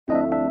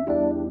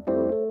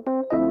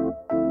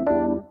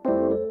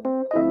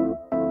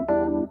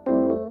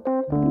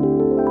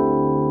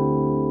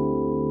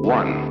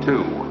1,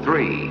 2,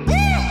 3.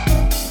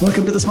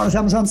 Welcome to the Smartest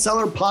Amazon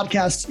Seller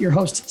Podcast. Your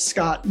host,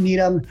 Scott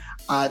Needham.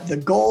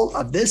 The goal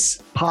of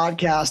this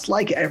podcast,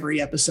 like every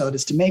episode,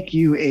 is to make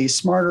you a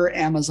smarter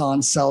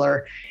Amazon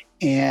seller.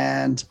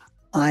 And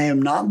I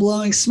am not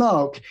blowing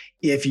smoke.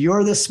 If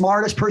you're the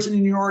smartest person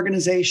in your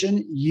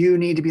organization, you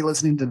need to be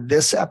listening to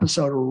this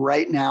episode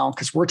right now,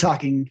 because we're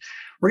going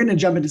to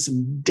jump into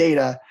some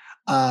data.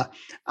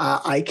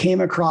 I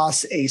came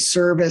across a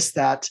service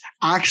that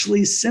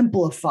actually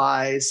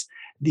simplifies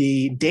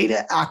the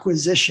data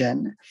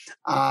acquisition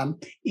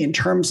in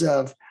terms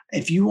of,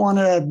 if you want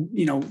to,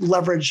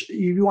 leverage,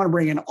 you want to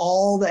bring in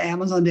all the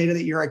Amazon data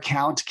that your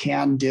account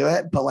can do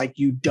it, but like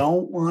you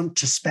don't want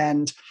to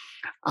spend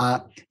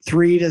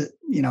 3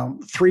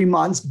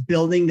 months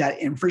building that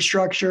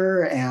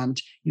infrastructure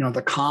and,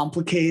 the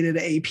complicated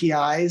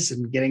APIs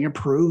and getting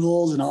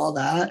approvals and all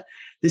that.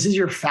 This is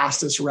your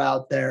fastest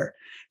route there.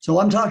 So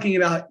I'm talking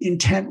about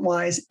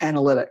Intentwise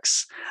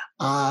Analytics.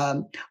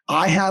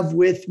 I have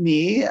with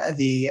me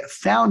the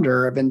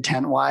founder of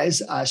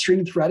Intentwise,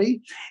 Srinath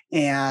Reddy,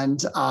 and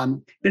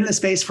been in the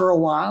space for a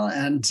while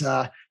and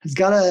has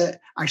got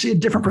actually a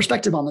different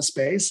perspective on the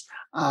space.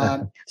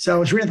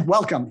 So Srinath,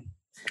 welcome.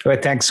 Well,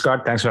 thanks,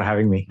 Scott. Thanks for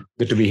having me.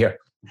 Good to be here.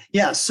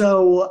 Yeah.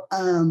 So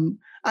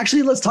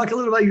actually, let's talk a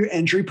little about your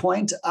entry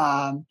point,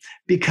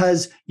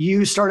 because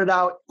you started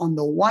out on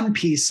the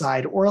 1P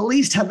side, or at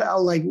least have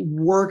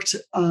worked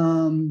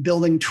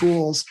building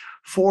tools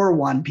for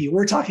 1P.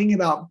 We're talking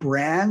about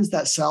brands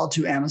that sell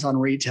to Amazon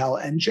retail.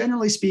 And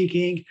generally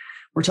speaking,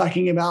 we're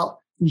talking about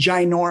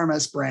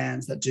ginormous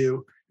brands that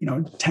do,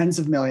 tens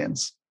of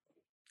millions.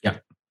 Yeah.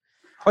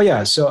 Oh,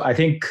 yeah. So I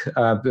think,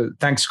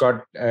 thanks,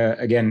 Scott.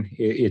 Again,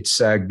 it's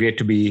great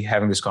to be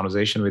having this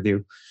conversation with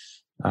you.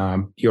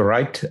 You're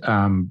right.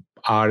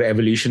 Our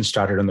evolution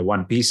started on the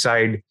 1P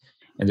side.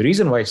 And the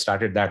reason why it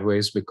started that way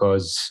is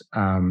because,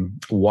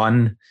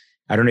 one,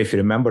 I don't know if you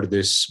remember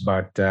this,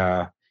 but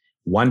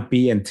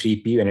 1P and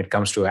 3P, when it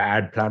comes to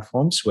ad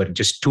platforms, were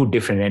just two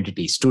different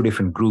entities, two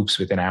different groups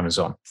within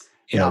Amazon,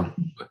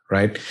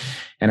 right?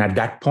 And at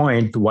that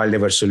point, while there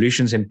were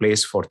solutions in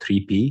place for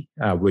 3P,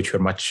 which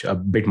were a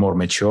bit more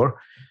mature,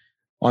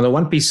 on the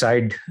 1P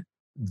side,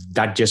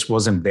 that just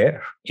wasn't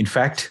there. In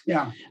fact,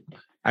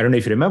 I don't know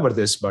if you remember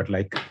this, but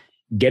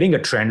getting a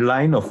trend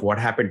line of what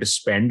happened to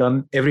spend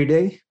on every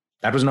day,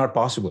 that was not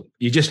possible.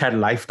 You just had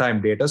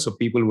lifetime data. So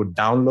people would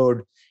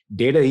download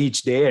data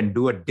each day and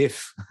do a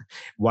diff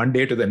one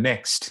day to the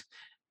next.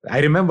 I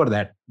remember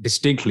that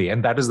distinctly.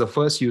 And that is the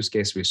first use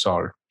case we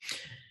saw.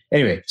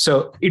 Anyway,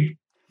 so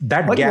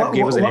that gap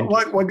gave us an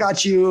entry. What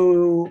got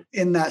you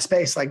in that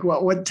space?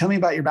 Tell me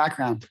about your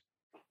background.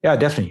 Yeah,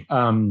 definitely.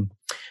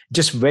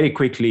 Just very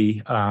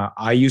quickly,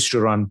 I used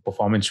to run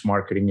performance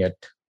marketing at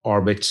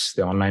Orbitz,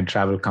 the online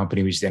travel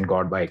company, which then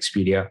got bought by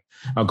Expedia.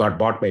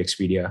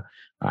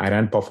 I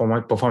ran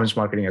performance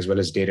marketing as well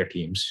as data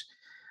teams.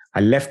 I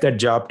left that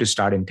job to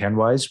start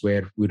Intentwise,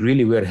 where we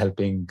really were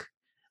helping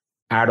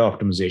ad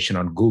optimization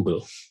on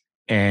Google.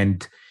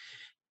 And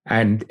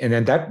then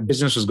that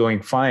business was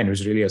going fine. It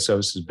was really a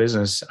services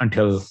business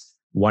until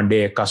one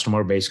day a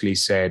customer basically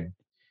said,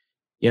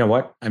 you know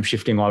what, I'm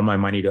shifting all my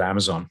money to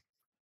Amazon.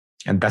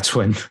 And that's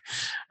when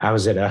I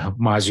was at a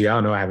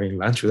Maggiano having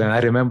lunch with her. And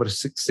I remember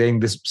saying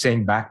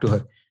back to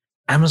her,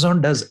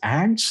 Amazon does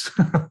ads?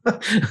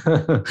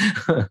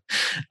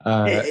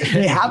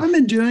 They haven't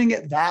been doing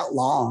it that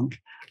long.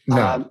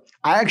 No.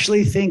 I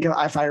actually think,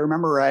 if I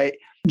remember right,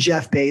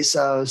 Jeff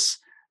Bezos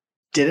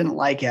didn't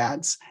like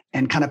ads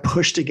and kind of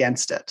pushed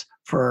against it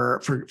for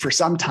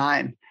some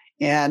time.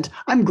 And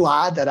I'm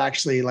glad that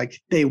actually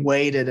they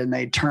waited and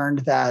they turned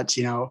that,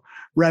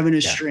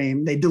 revenue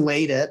stream, they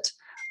delayed it.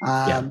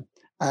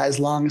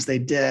 As long as they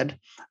did,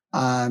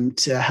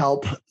 to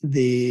help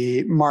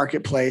the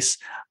marketplace.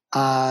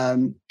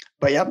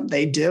 But yep,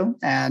 they do.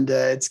 And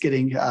it's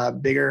getting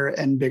bigger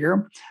and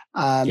bigger.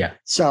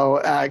 So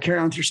carry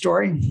on with your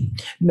story.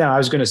 No, I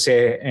was going to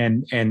say,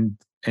 and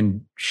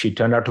she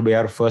turned out to be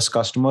our first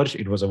customer.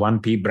 It was a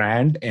 1P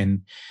brand,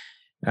 and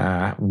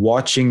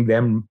watching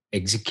them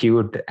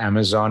execute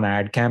Amazon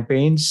ad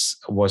campaigns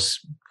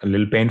was a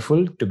little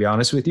painful, to be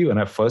honest with you, when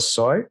I first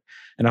saw it.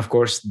 And of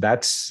course,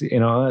 that's,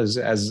 as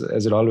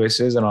it always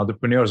is, an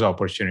entrepreneur's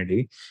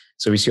opportunity.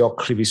 So we saw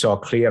a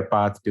clear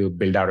path to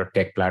build out a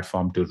tech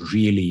platform to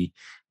really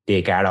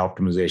take ad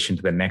optimization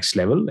to the next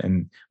level.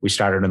 And we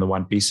started on the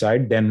 1P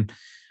side. Then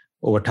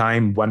over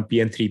time,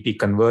 1P and 3P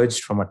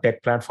converged from a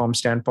tech platform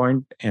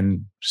standpoint.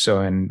 And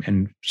so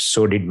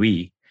did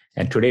we.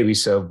 And today we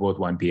serve both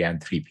 1P and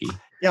 3P.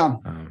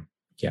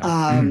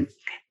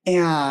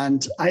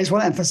 And I just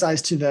want to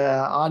emphasize to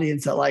the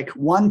audience that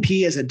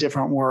 1P is a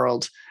different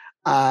world.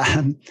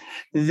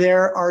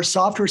 There are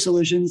software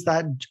solutions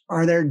that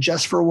are there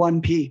just for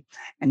 1P,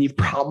 and you've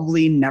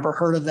probably never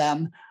heard of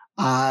them.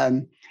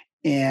 And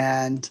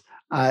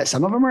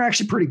some of them are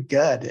actually pretty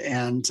good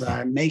and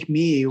make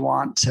me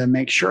want to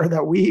make sure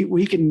that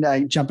we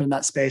can jump in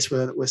that space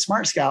with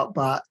Smart Scout.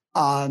 But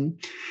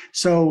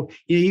so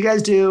you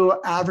guys do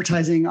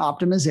advertising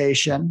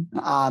optimization.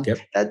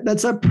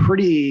 That's a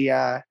pretty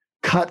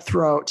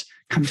cutthroat,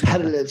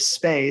 competitive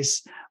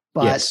space,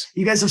 but yes.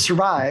 you guys have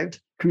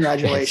survived.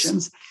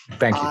 Congratulations. Yes.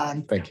 Thank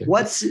you. Thank you.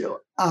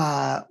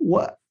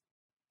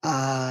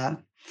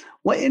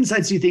 What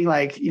insights do you think,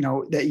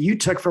 that you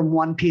took from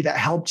 1P that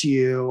helped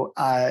you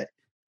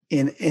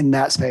in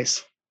that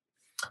space?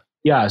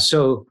 Yeah.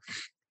 So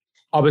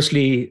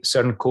obviously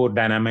certain core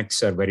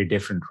dynamics are very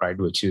different, right?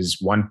 Which is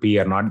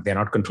 1P they're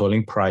not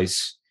controlling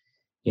price.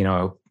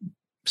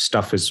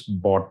 Stuff is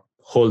bought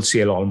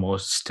wholesale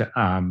almost,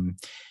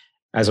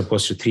 as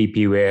opposed to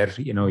 3P where,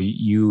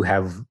 you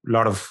have a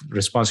lot of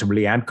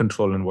responsibility and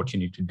control in what you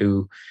need to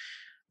do.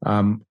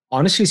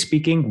 Honestly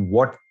speaking,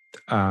 what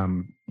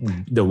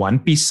the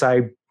 1P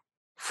side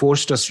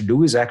forced us to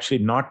do is actually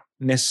not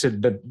necessarily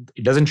that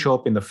it doesn't show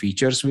up in the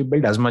features we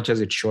build as much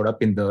as it showed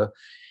up in the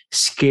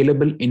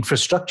scalable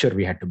infrastructure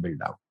we had to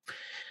build out.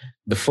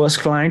 The first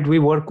client we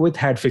work with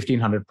had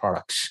 1,500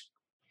 products,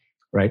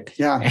 right?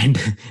 Yeah. And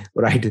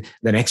right,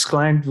 the next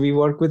client we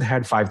work with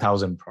had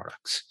 5,000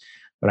 products,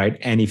 right?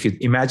 And if you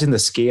imagine the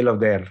scale of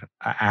their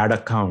ad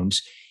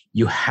accounts,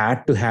 you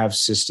had to have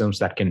systems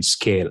that can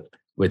scale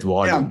with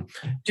volume.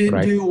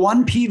 Yeah. Do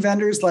 1P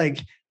vendors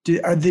do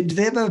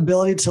they have the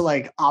ability to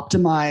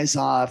optimize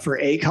for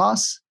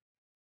ACoS?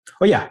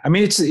 Oh yeah, I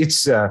mean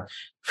it's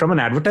from an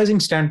advertising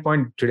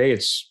standpoint today,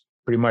 it's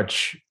pretty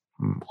much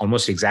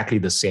almost exactly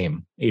the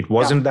same. It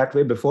wasn't that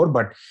way before,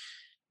 but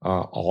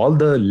all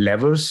the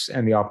levers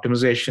and the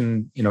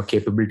optimization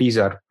capabilities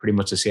are pretty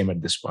much the same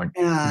at this point.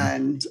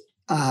 And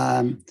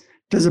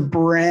does a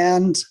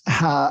brand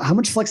how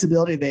much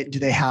flexibility do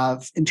they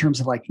have in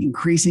terms of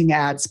increasing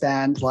ad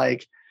spend?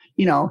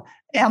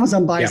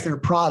 Amazon buys their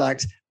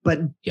product, but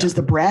does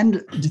the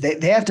brand do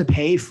they have to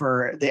pay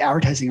for the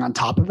advertising on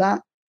top of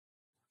that?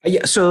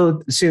 Yeah.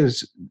 So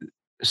there's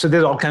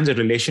all kinds of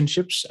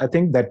relationships, I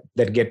think, that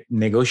get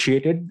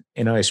negotiated,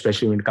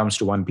 especially when it comes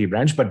to 1P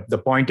brands. But the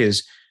point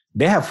is,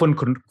 they have full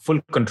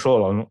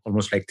control,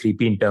 almost like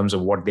 3P, in terms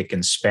of what they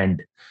can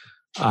spend.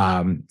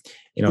 The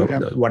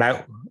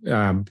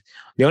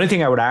only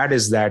thing I would add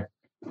is that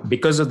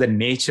because of the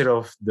nature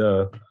of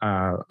the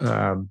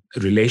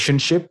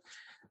relationship,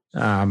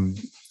 how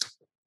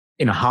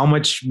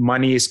much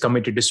money is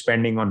committed to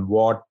spending on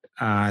what.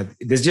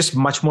 There's just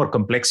much more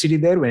complexity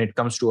there when it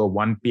comes to a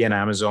 1P and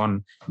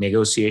Amazon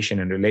negotiation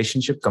and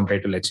relationship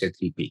compared to, let's say,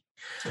 3P.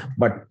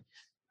 But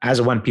as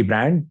a 1P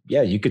brand,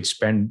 you could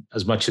spend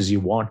as much as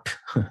you want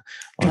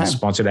on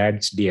sponsored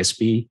ads,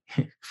 DSP.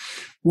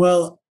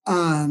 Well,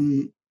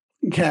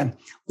 okay.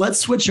 Let's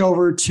switch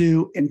over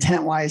to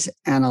Intentwise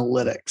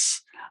analytics.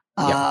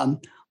 I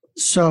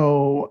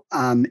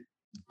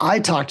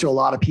talk to a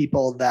lot of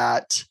people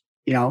that,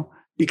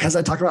 because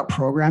I talk about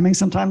programming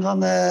sometimes on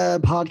the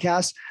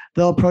podcast,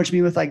 they'll approach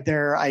me with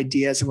their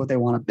ideas of what they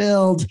want to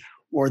build,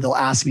 or they'll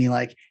ask me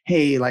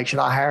hey, should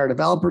I hire a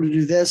developer to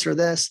do this or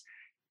this?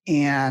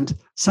 And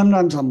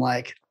sometimes I'm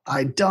like,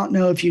 I don't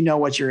know if you know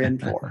what you're in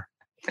for.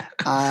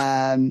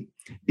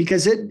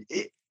 Because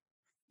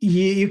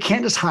you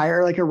can't just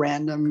hire a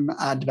random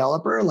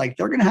developer.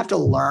 They're going to have to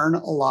learn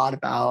a lot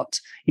about,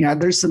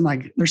 there's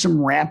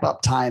some ramp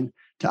up time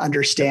to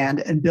understand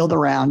and build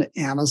around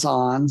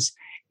Amazon's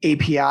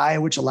API,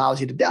 which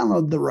allows you to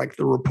download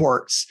the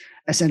reports,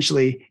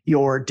 essentially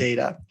your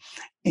data.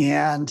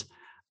 And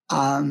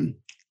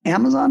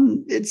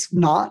Amazon, it's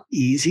not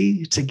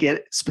easy to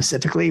get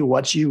specifically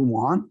what you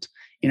want.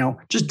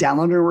 Just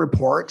download a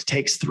report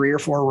takes 3 or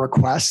 4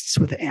 requests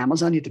with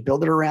Amazon. You have to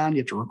build it around. You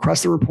have to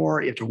request the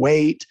report. You have to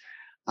wait.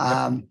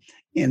 And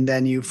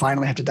then you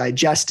finally have to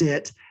digest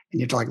it.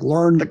 And you have to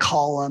learn the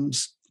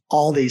columns,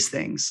 all these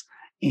things.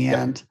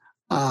 And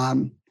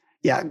I've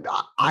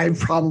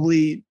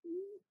probably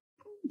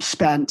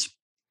spent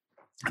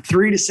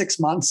 3 to 6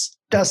 months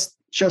just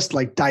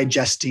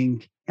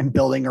digesting and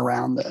building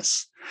around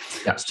this.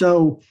 Yeah.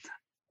 So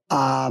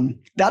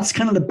that's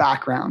kind of the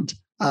background.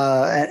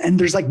 And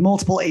there's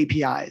multiple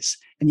APIs,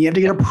 and you have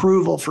to get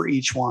approval for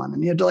each one,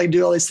 and you have to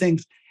do all these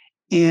things.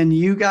 And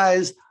you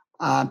guys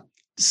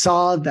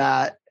saw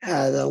that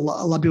a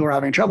lot of people were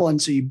having trouble,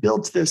 and so you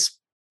built this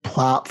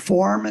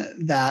platform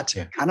that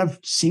kind of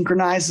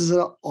synchronizes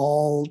it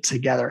all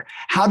together.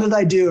 How did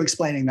I do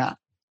explaining that?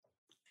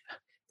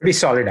 Pretty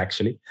solid,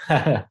 actually.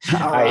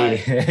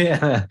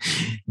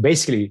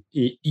 Basically,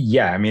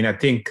 I mean, I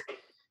think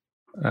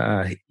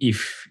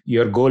if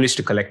your goal is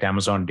to collect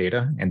Amazon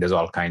data, and there's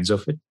all kinds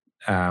of it,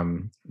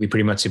 we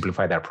pretty much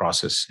simplify that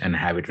process and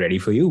have it ready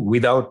for you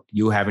without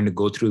you having to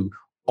go through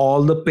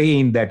all the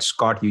pain that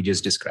Scott, you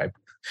just described.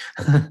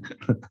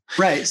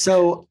 Right.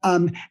 So,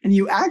 and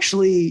you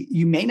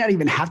may not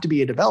even have to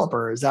be a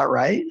developer. Is that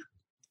right?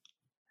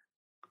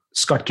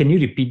 Scott, can you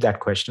repeat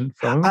that question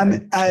from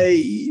him?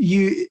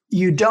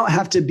 You don't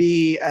have to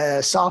be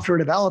a software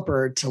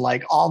developer to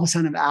all of a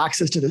sudden have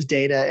access to this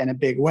data in a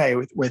big way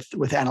with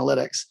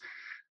analytics.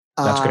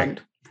 That's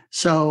correct.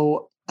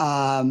 So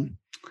I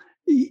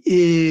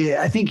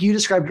think you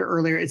described it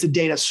earlier. It's a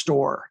data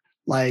store.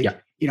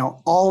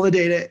 All the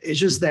data is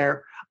just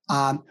there.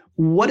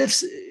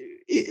 Let's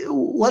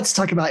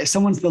talk about if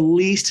someone's the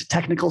least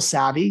technical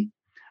savvy.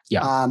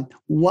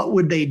 what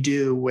would they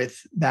do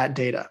with that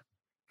data?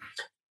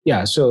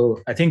 Yeah.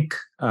 So I think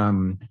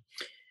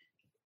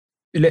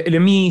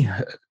let me.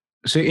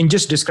 So in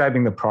just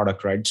describing the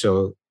product, right?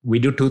 So we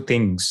do two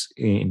things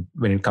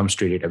when it comes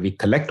to data. We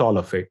collect all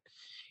of it.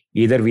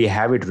 Either we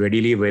have it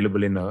readily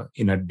available in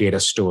a data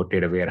store,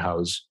 data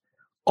warehouse,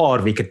 or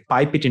we could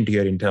pipe it into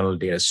your internal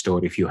data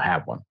store if you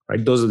have one,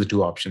 right? Those are the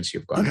two options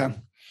you've got. Okay.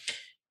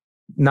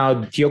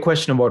 Now, to your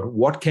question about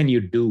what can you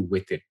do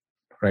with it,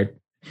 right?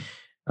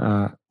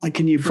 Like,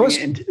 can you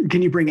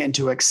bring it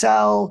into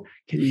Excel?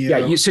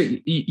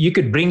 You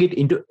could bring it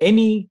into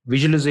any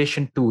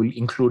visualization tool,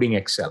 including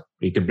Excel.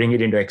 You could bring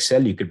it into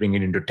Excel. You could bring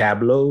it into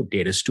Tableau,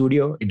 Data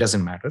Studio. It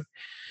doesn't matter.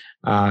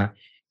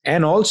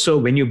 And also,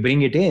 when you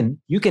bring it in,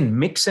 you can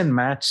mix and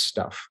match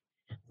stuff,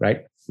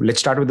 right? Let's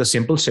start with a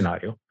simple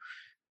scenario.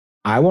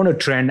 I want to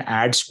trend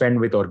ad spend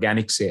with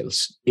organic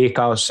sales,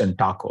 ACOS and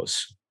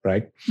tacos,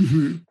 right?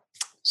 Mm-hmm.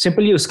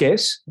 Simple use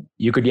case.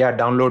 You could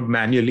download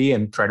manually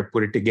and try to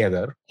put it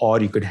together,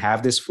 or you could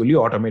have this fully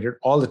automated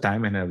all the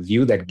time and a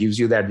view that gives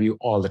you that view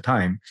all the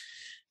time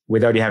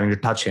without you having to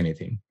touch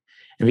anything.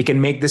 And we can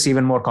make this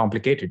even more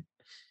complicated.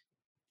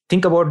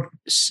 Think about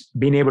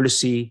being able to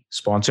see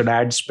sponsored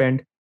ad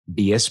spend,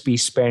 DSP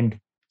spend,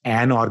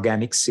 and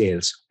organic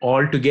sales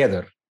all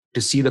together to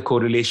see the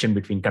correlation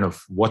between kind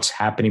of what's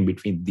happening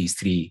between these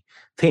three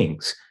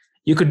things.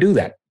 You could do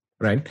that,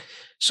 right?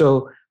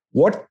 So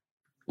what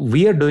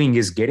we are doing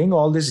is getting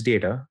all this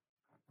data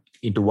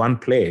into one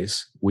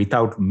place with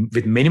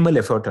minimal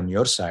effort on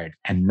your side.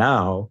 And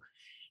now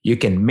you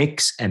can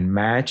mix and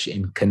match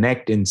and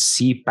connect and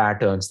see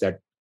patterns that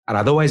are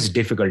otherwise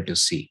difficult to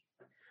see,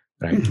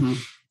 right?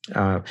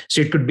 Mm-hmm.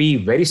 So it could be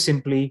very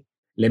simply,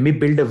 let me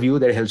build a view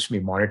that helps me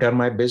monitor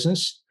my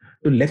business,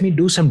 to let me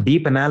do some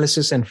deep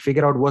analysis and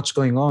figure out what's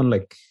going on.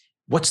 Like,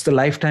 what's the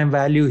lifetime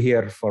value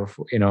here for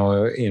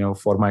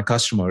for my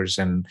customers,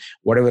 and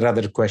whatever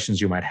other questions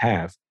you might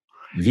have.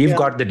 We've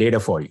got the data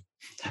for you.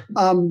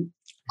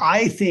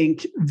 I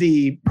think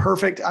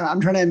I'm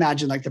trying to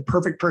imagine like the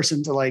perfect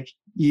person to like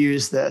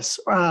use this.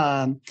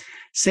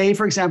 Say,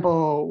 for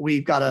example,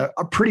 we've got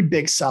a pretty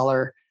big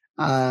seller.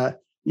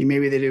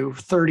 Maybe they do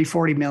 30,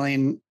 40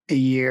 million a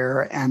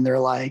year, and they're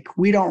like,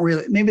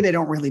 maybe they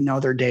don't really know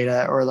their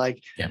data, or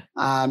like,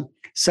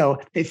 so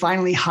they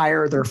finally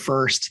hire their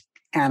first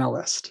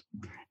analyst.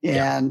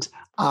 And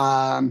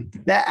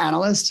that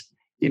analyst,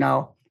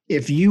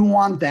 if you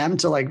want them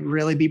to like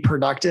really be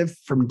productive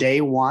from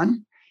day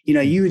one,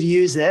 you would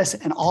use this,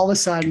 and all of a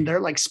sudden they're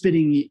like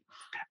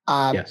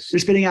they're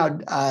spitting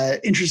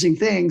out interesting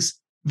things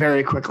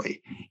very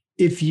quickly.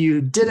 If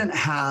you didn't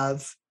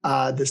have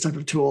this type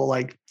of tool,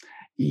 like,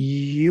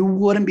 you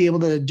wouldn't be able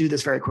to do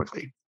this very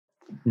quickly.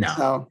 No,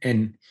 so,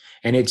 and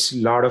it's a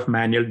lot of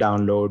manual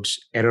downloads,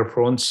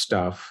 error-prone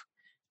stuff.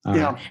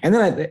 And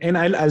then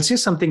I'll say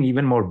something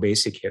even more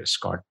basic here,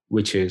 Scott,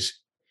 which is,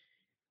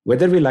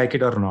 whether we like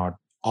it or not,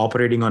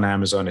 operating on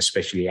Amazon,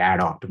 especially ad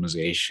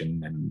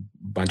optimization and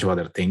a bunch of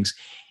other things,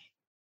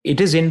 it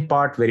is in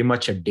part very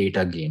much a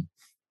data game,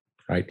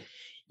 right?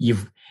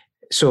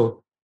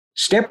 So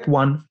step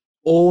one,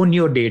 own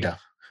your data,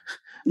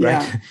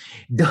 right?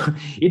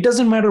 It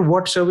doesn't matter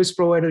what service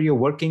provider you're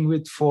working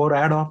with for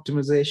ad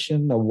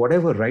optimization or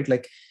whatever, right?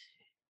 Like,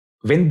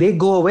 when they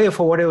go away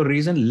for whatever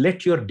reason,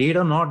 let your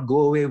data not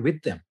go away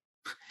with them.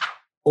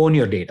 Own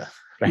your data,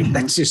 right? Mm-hmm.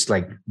 That's just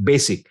like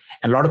basic.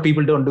 And a lot of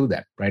people don't do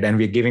that, right? And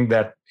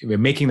we're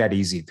making that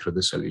easy through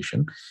the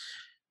solution.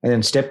 And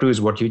then step two is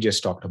what you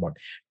just talked about.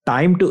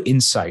 Time to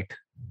insight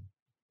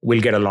will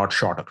get a lot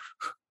shorter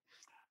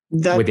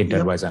with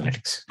Intentwise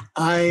Analytics.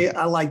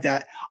 I like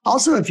that.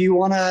 Also, if you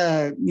want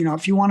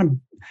to,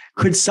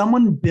 could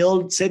someone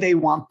say they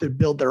want to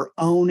build their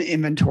own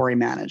inventory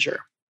manager?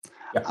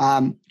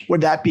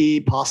 Would that be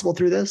possible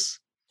through this?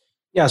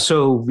 Yeah,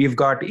 so we've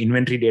got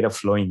inventory data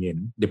flowing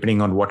in,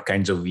 depending on what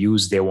kinds of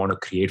views they want to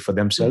create for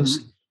themselves.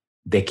 Mm-hmm.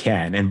 They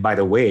can. And by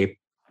the way,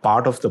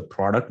 part of the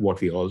product, what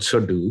we also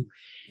do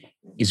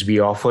is we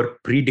offer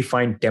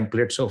predefined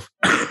templates of,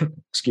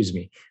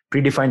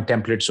 predefined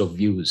templates of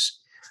views.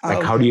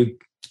 Like, how do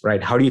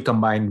you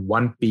combine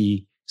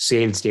 1P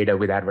sales data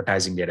with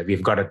advertising data?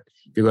 We've got a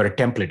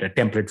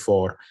template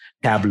for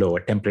Tableau,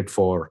 a template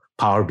for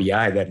Power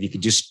BI that you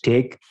could just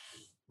take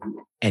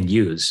and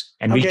use.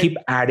 And we'll keep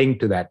adding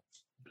to that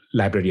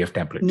library of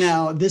templates.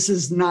 Now, this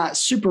is not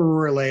super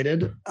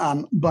related,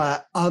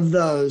 but of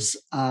those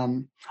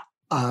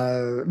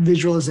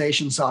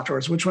visualization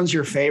softwares, which one's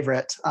your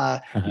favorite?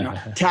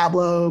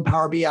 Tableau,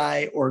 Power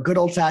BI, or good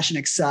old fashioned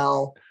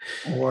Excel,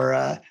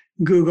 or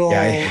Google?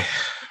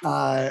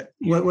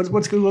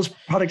 What's Google's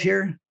product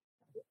here?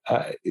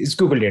 It's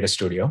Google Data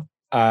Studio.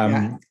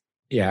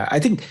 I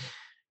think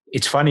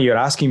it's funny you're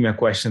asking me a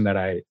question that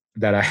I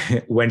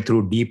went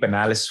through deep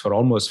analysis for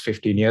almost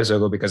 15 years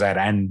ago, because I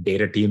ran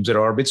data teams at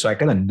Orbit. So I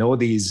kind of know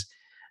these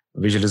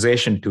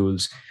visualization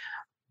tools.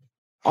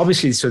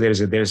 Obviously, so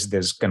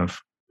there's kind of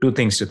two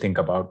things to think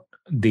about.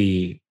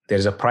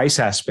 There's a price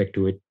aspect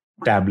to it,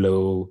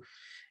 Tableau,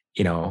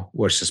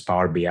 versus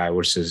Power BI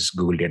versus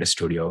Google Data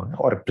Studio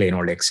or plain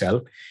old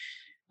Excel.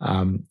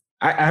 I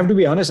have to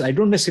be honest, I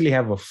don't necessarily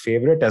have a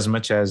favorite as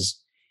much as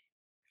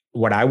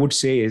what I would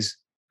say is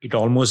it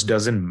almost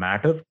doesn't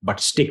matter, but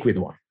stick with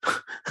one.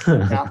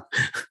 Yeah.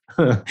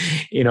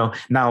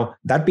 Now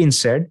that being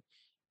said,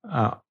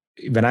 uh,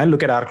 when I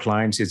look at our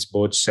clients, it's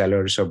both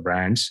sellers or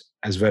brands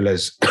as well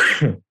as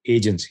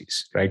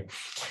agencies, right?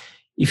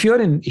 If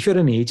you're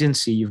an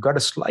agency, you've got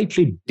a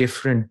slightly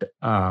different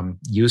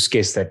use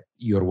case that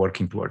you're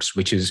working towards,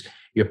 which is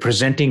you're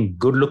presenting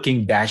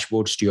good-looking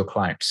dashboards to your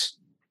clients,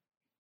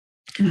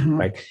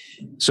 right?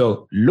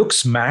 So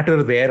looks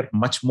matter there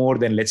much more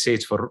than, let's say,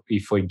 it's for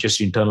just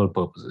internal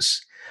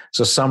purposes.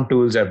 So some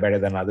tools are better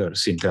than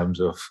others in terms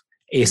of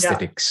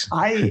aesthetics.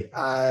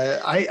 Yeah,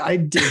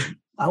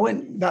 I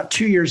went about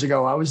 2 years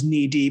ago. I was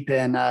knee deep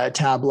in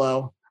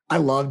Tableau. I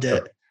loved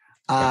it.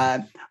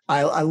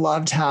 I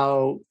loved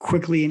how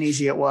quickly and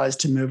easy it was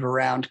to move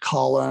around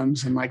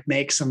columns and like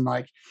make some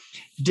like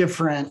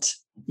different,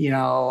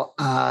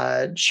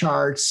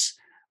 charts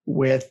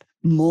with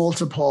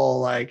multiple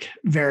like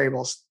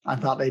variables. I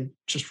thought they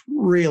just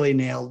really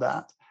nailed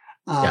that.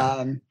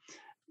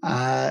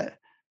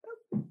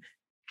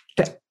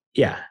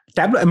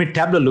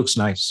 Tableau looks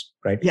nice,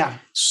 right? Yeah.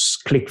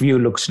 Click view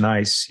looks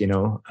nice.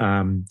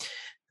 Some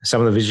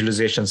of the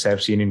visualizations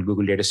I've seen in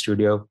Google Data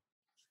Studio,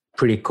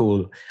 pretty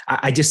cool.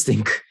 I just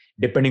think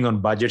depending on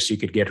budgets, you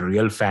could get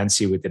real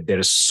fancy with it. There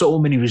are so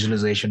many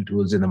visualization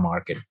tools in the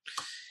market.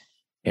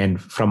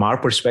 And from our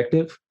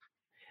perspective,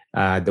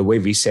 the way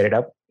we set it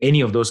up,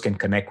 any of those can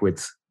connect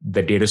with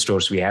the data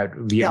stores we have.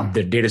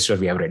 The data store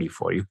we have ready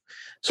for you.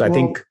 So I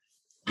think,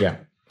 yeah.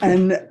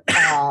 And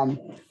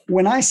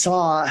when I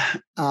saw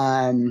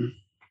like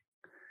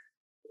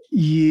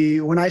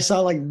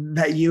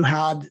that you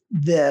had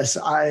this,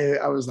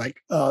 I was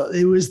like,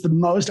 it was the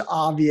most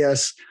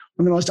obvious.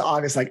 One of the most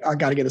obvious, like, I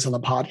got to get this on the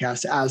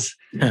podcast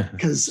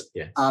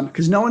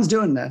because no one's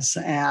doing this,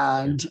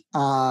 and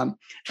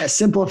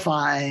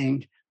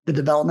simplifying the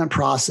development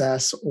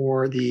process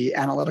or the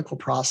analytical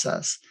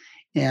process.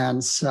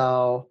 And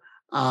so,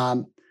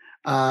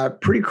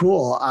 pretty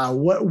cool.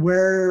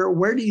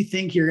 Where do you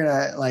think you're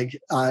gonna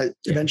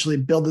eventually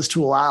build this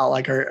tool out?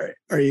 Like, are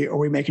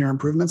we making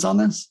improvements on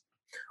this?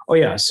 Oh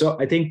yeah. So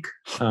I think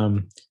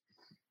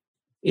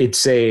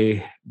it's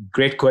a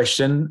great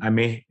question. I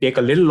may take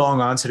a little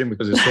long answering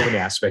because there's so many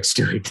aspects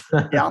to it.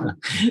 Yeah.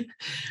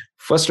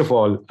 First of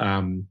all,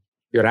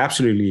 you're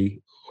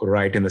absolutely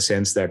right in the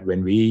sense that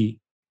when you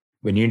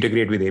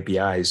integrate with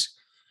APIs,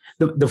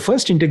 the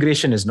first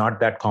integration is not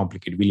that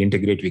complicated. We'll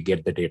integrate, we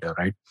get the data,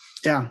 right?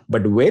 Yeah.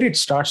 But where it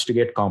starts to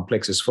get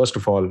complex is, first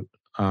of all,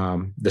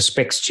 the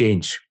specs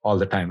change all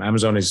the time.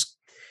 Amazon is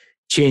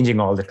changing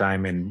all the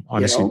time. And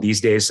honestly,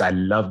 these days, I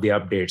love the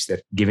updates.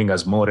 They're giving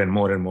us more and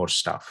more and more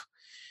stuff.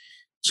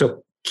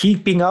 So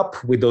keeping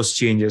up with those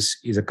changes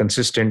is a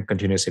consistent,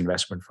 continuous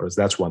investment for us.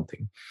 That's one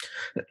thing.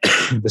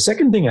 The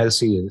second thing I'll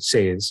say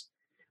is,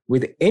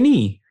 with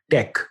any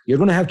tech, you're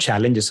going to have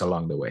challenges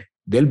along the way.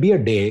 There'll be a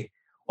day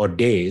or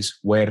days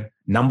where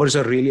numbers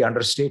are really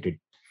understated,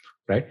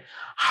 right?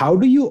 How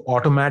do you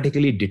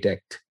automatically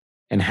detect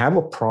and have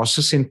a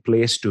process in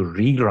place to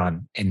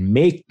rerun and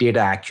make data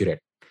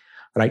accurate,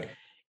 right?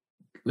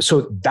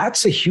 So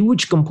that's a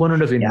huge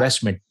component of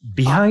investment,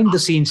 behind the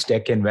scenes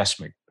tech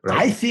investment. Right?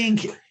 I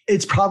think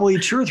it's probably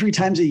 2 or 3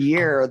 times a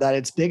year that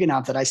it's big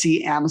enough that I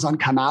see Amazon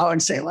come out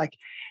and say like,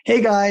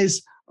 hey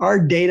guys, our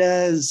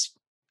data is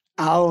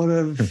out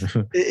of,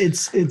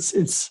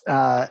 it's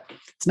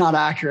not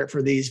accurate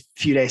for these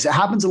few days. It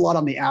happens a lot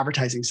on the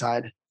advertising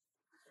side.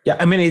 Yeah,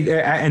 I mean,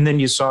 and then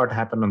you saw it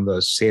happen on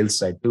the sales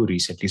side too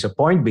recently. So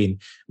point being,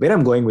 where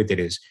I'm going with it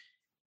is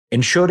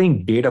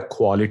ensuring data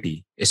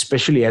quality,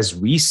 especially as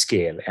we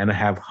scale and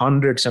have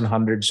hundreds and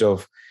hundreds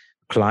of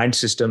client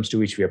systems to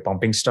which we are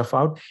pumping stuff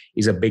out,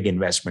 is a big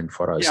investment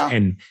for us. Yeah.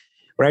 And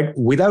right,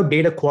 without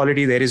data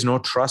quality, there is no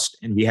trust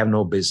and we have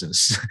no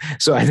business.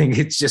 So I think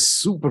it's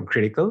just super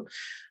critical.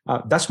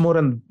 That's more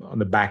on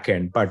the back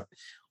end. But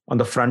on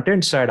the front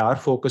end side, our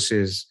focus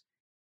is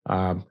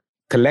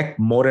collect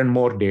more and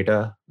more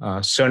data.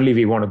 Certainly,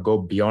 we want to go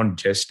beyond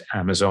just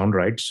Amazon,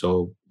 right?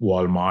 So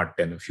Walmart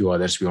and a few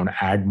others, we want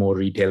to add more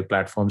retail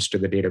platforms to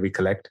the data we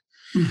collect.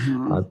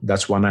 Mm-hmm.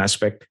 That's one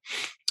aspect.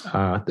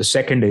 The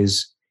second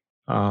is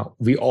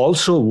we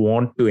also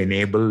want to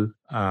enable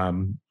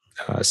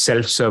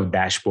self-serve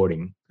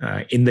dashboarding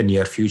in the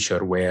near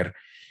future, where,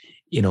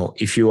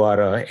 if you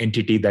are an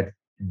entity that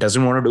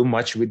doesn't want to do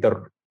much with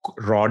the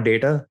raw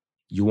data,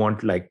 you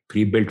want like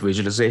pre-built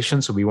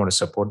visualization. So we want to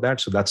support that.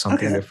 So that's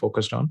something we're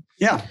focused on.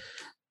 Yeah.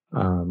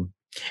 And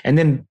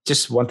then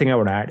just one thing I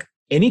would add,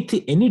 any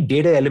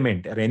data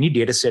element or any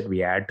data set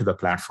we add to the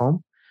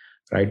platform,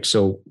 right?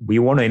 So we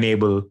want to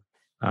enable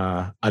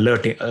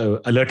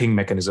alerting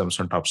mechanisms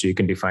on top. So you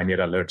can define your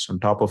alerts on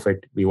top of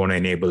it. We want to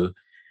enable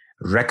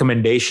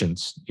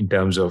recommendations in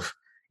terms of,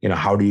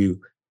 how do you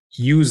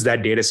use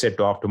that data set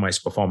to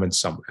optimize performance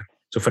somewhere.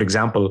 So for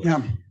example,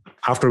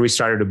 after we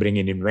started to bring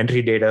in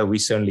inventory data, we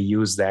certainly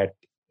use that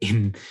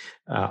in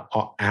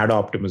ad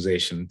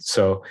optimization.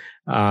 So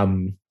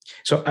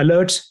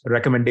alerts,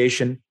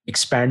 recommendation,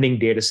 expanding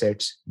data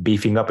sets,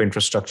 beefing up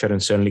infrastructure,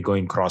 and certainly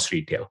going cross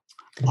retail.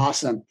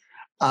 Awesome.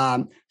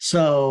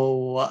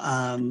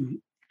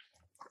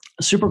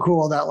 Super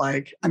cool that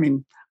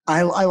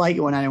I like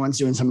it when anyone's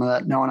doing something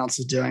that no one else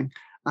is doing,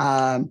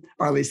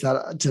 or at least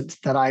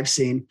that I've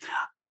seen.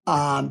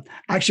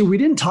 Actually, we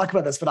didn't talk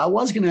about this, but I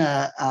was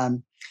gonna.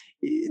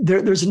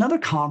 There's another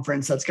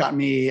conference that's got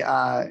me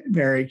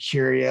very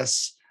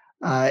curious.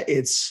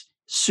 It's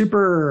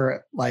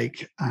super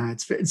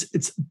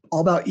it's all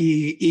about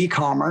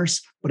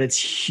e-commerce, but it's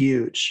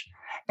huge.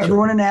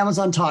 Everyone in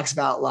Amazon talks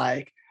about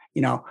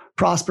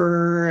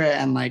Prosper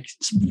and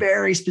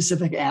very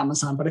specific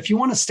Amazon. But if you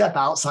want to step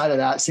outside of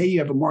that, say you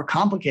have a more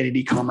complicated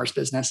e-commerce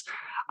business,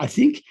 I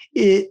think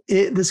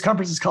this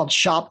conference is called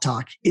Shop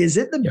Talk. Is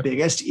it the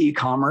biggest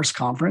e-commerce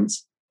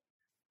conference?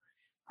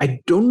 I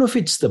don't know if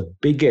it's the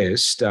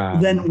biggest.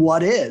 Then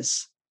what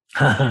is?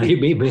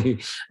 Maybe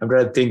I'm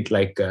trying to think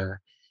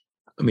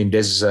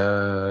there's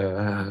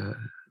sorry,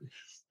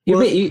 go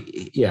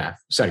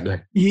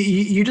ahead.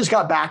 You just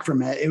got back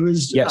from it. It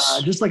was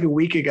just like a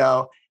week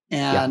ago.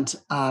 And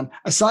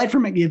aside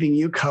from it giving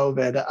you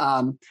COVID,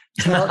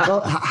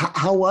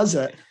 how was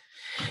it?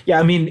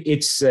 Yeah,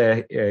 it's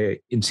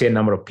insane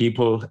number of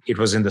people. It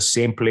was in the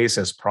same place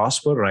as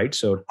Prosper, right?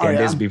 So 10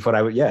 days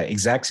before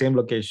exact same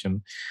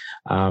location.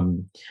 A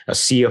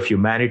sea of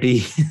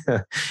humanity.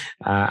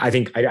 I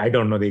think I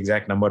don't know the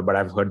exact number, but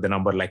I've heard the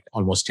number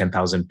almost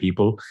 10,000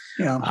 people.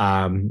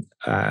 Yeah.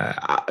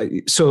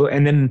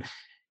 And then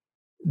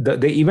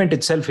the event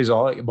itself is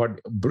all about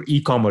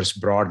e-commerce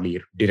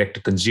broadly, direct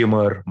to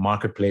consumer,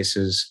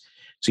 marketplaces.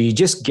 So you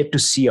just get to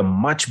see a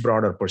much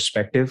broader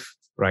perspective,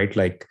 right?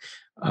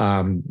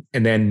 And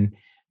then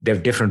there are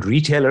different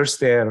retailers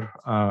there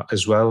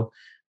as well.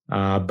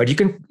 But you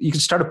can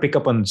start to pick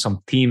up on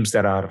some themes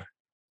that are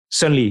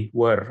certainly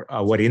were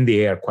in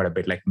the air quite a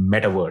bit. Like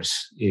metaverse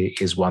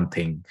is one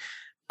thing.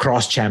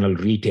 Cross-channel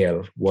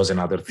retail was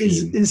another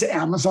theme. Is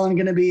Amazon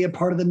going to be a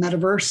part of the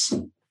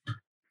metaverse?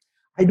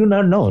 I do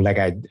not know.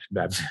 I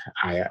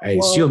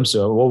assume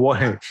so. Well,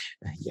 what?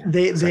 Yeah,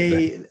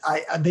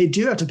 they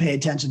do have to pay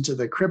attention to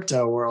the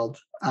crypto world.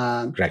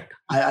 Right.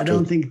 I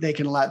don't think they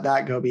can let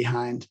that go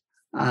behind.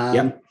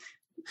 Yeah.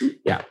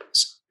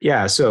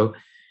 So,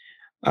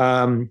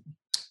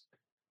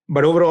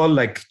 but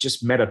overall,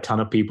 just met a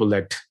ton of people.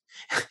 That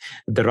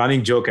the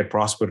running joke at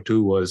Prosper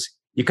too was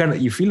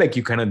you feel like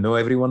you kind of know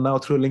everyone now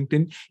through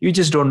LinkedIn. You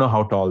just don't know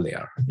how tall they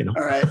are.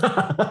 All right.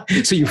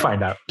 So you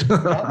find out.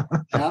 Yeah.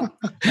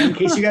 In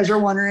case you guys are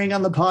wondering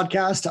on the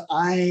podcast,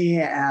 I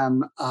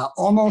am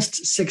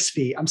almost 6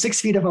 feet. I'm 6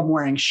 feet if I'm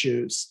wearing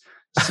shoes.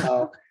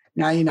 So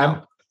now you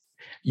know.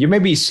 You may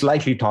be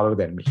slightly taller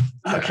than me.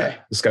 Okay.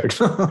 Skirt.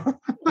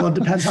 Well, it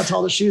depends how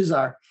tall the shoes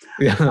are.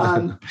 Yeah.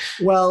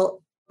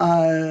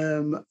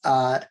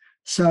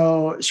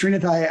 So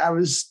Srinath,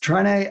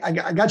 I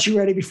got you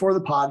ready before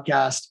the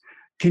podcast.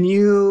 Can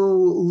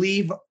you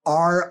leave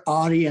our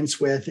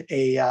audience with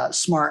a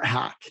smart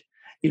hack?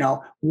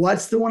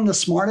 What's one of the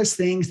smartest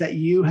things that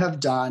you have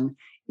done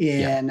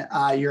in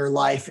your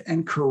life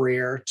and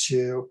career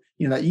to,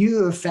 that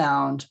you have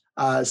found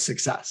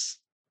success?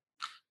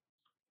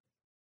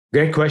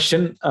 Great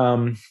question.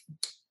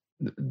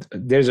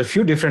 There's a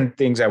few different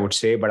things I would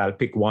say, but I'll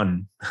pick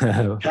one,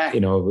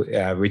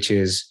 which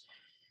is,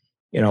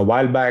 a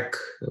while back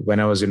when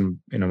I was in,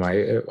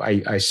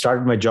 I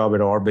started my job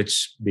at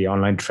Orbitz, the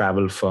online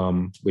travel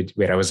firm,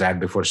 where I was at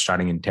before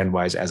starting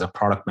Intentwise as a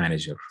product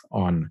manager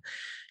on,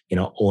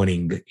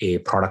 owning a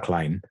product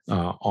line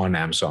on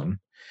Amazon,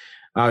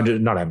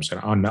 not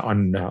Amazon,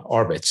 on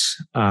Orbitz.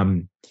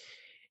 And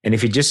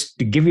if you just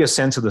to give you a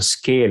sense of the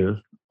scale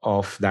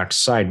of that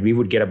site, we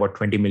would get about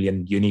 20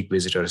 million unique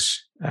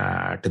visitors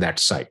to that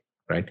site,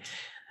 right?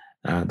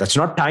 That's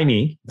not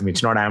tiny.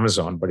 It's not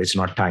Amazon, but it's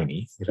not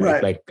tiny,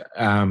 right?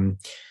 And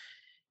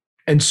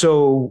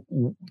so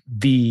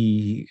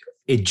a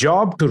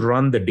job to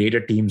run the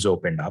data teams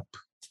opened up,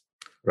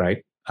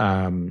 right?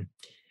 And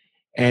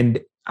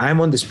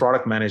I'm on this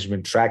product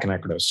management track, and I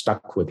could have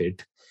stuck with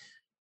it.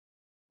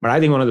 But I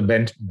think one of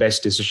the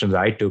best decisions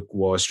I took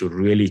was to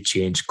really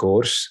change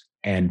course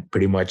and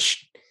pretty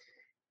much,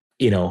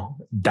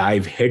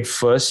 dive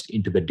headfirst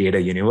into the data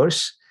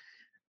universe.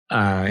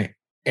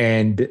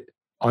 And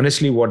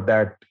honestly, what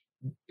that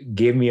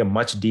gave me a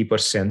much deeper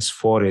sense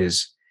for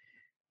is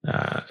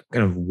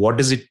what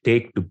does it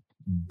take to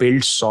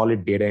build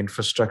solid data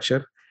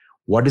infrastructure?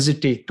 What does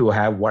it take to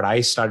have what I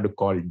started to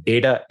call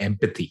data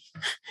empathy?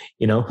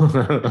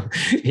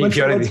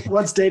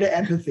 What's data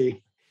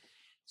empathy?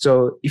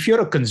 So if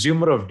you're a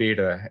consumer of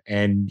data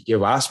and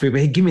you've asked people,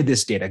 hey, give me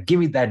this data, give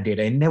me that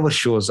data, it never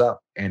shows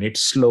up and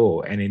it's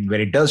slow. And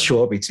when it does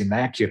show up, it's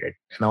inaccurate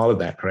and all of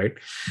that, right?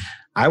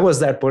 I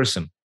was that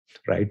person,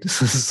 right?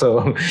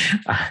 So,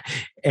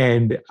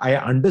 and I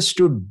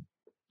understood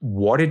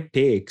what it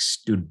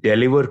takes to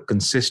deliver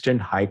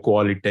consistent, high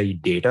quality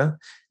data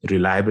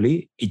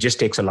reliably. It just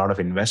takes a lot of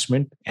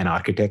investment and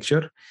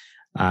architecture.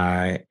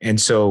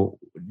 And so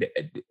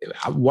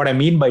what I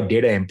mean by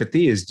data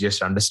empathy is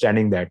just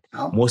understanding that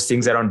most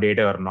things around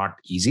data are not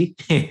easy.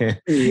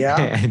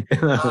 Yeah.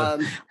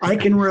 I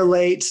can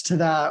relate to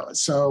that.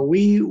 So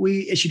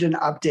we issued an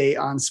update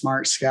on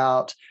Smart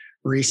Scout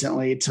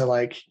recently to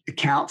like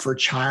account for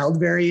child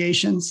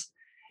variations.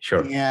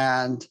 Sure.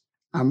 And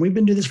we've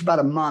been doing this for about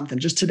a month.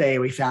 And just today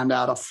we found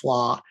out a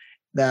flaw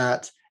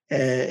that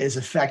is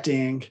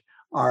affecting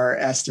our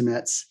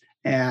estimates.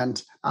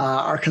 And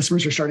our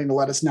customers are starting to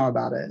let us know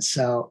about it.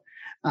 So,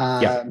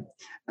 it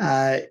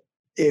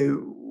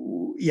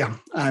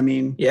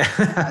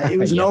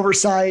was an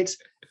oversight.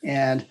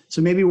 And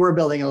so maybe we're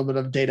building a little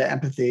bit of data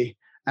empathy,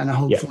 and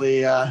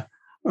hopefully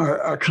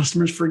our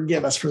customers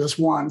forgive us for this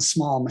one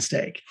small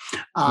mistake.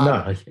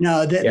 They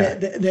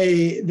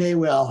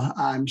will,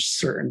 I'm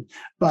certain.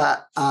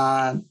 But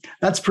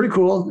that's pretty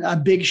cool. A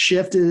big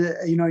shift.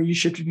 You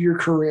shifted your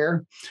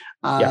career.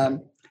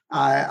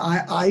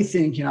 I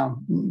think,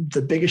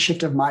 the biggest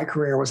shift of my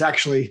career was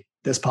actually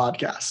this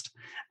podcast.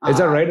 Is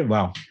that right?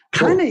 Wow.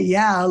 Kind of,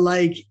 yeah.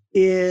 Like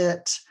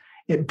it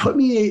put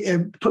me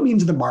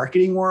into the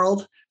marketing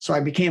world. So I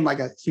became like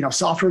a,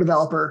 software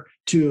developer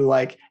to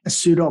like a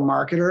pseudo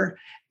marketer.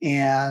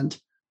 And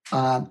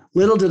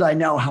little did I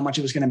know how much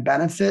it was going to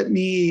benefit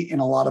me in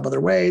a lot of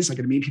other ways. I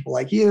get to meet people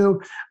like you.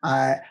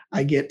 I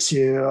get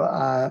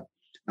to,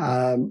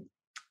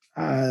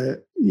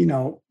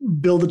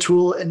 build a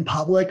tool in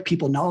public.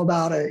 People know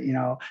about it,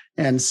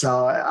 and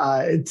so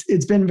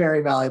it's been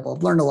very valuable.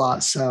 I've learned a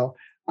lot. So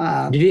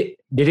did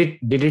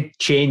it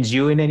change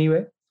you in any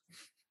way?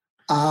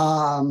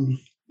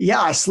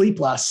 Yeah, I sleep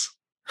less.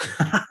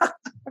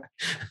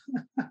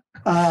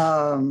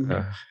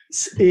 But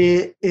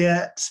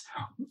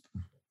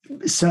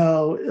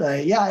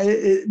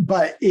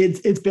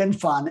it's been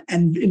fun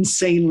and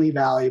insanely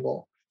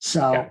valuable.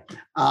 So,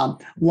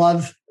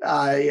 love.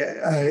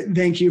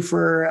 Thank you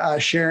for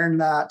sharing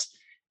that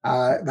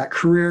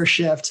career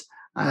shift.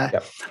 I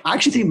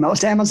actually think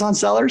most Amazon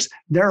sellers,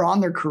 they're on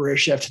their career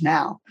shift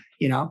now.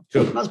 Sure.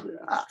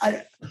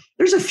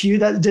 There's a few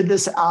that did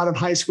this out of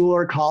high school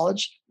or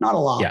college. Not a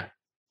lot.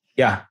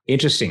 Yeah.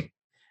 Interesting.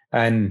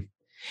 And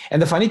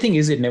the funny thing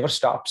is, it never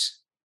stops.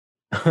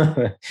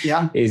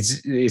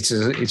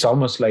 It's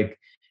almost like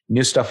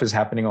new stuff is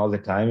happening all the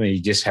time, and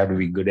you just have to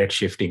be good at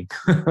shifting.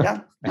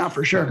 No,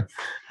 for sure.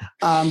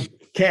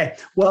 Okay.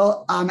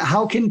 Well,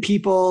 how can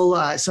people,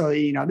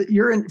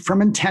 you're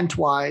from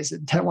Intentwise,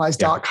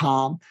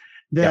 intentwise.com.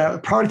 The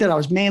product that I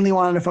was mainly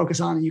wanting to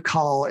focus on, you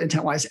call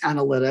Intentwise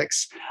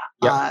Analytics.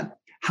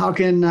 How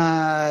can,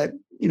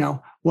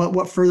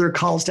 what further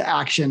calls to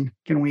action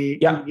can we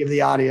give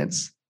the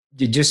audience?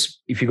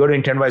 If you go to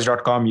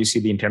intentwise.com, you see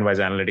the Intentwise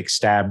Analytics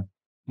tab.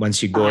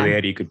 Once you go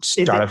there, you could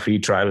start a free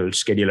trial,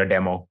 schedule a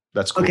demo.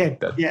 That's cool. Okay.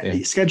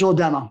 Schedule a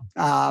demo.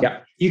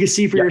 You can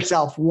see for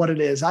yourself what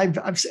it is.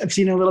 I've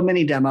seen a little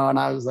mini demo, and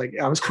I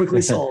was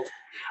quickly sold.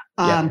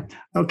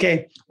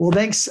 Okay. Well,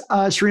 thanks,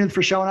 Srinath,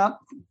 for showing up.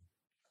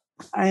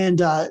 And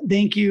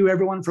thank you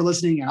everyone for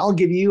listening. And I'll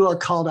give you a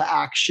call to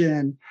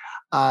action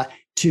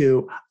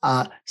to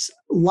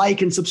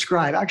like and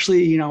subscribe.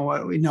 Actually,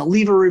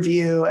 leave a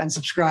review and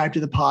subscribe to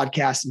the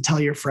podcast and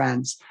tell your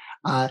friends.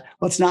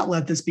 Let's not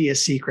let this be a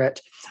secret.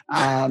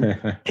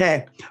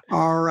 Okay.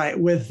 All right.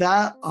 With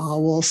that,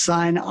 we'll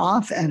sign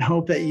off and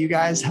hope that you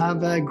guys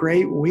have a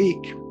great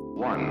week.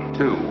 1,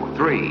 2,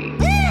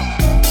 3.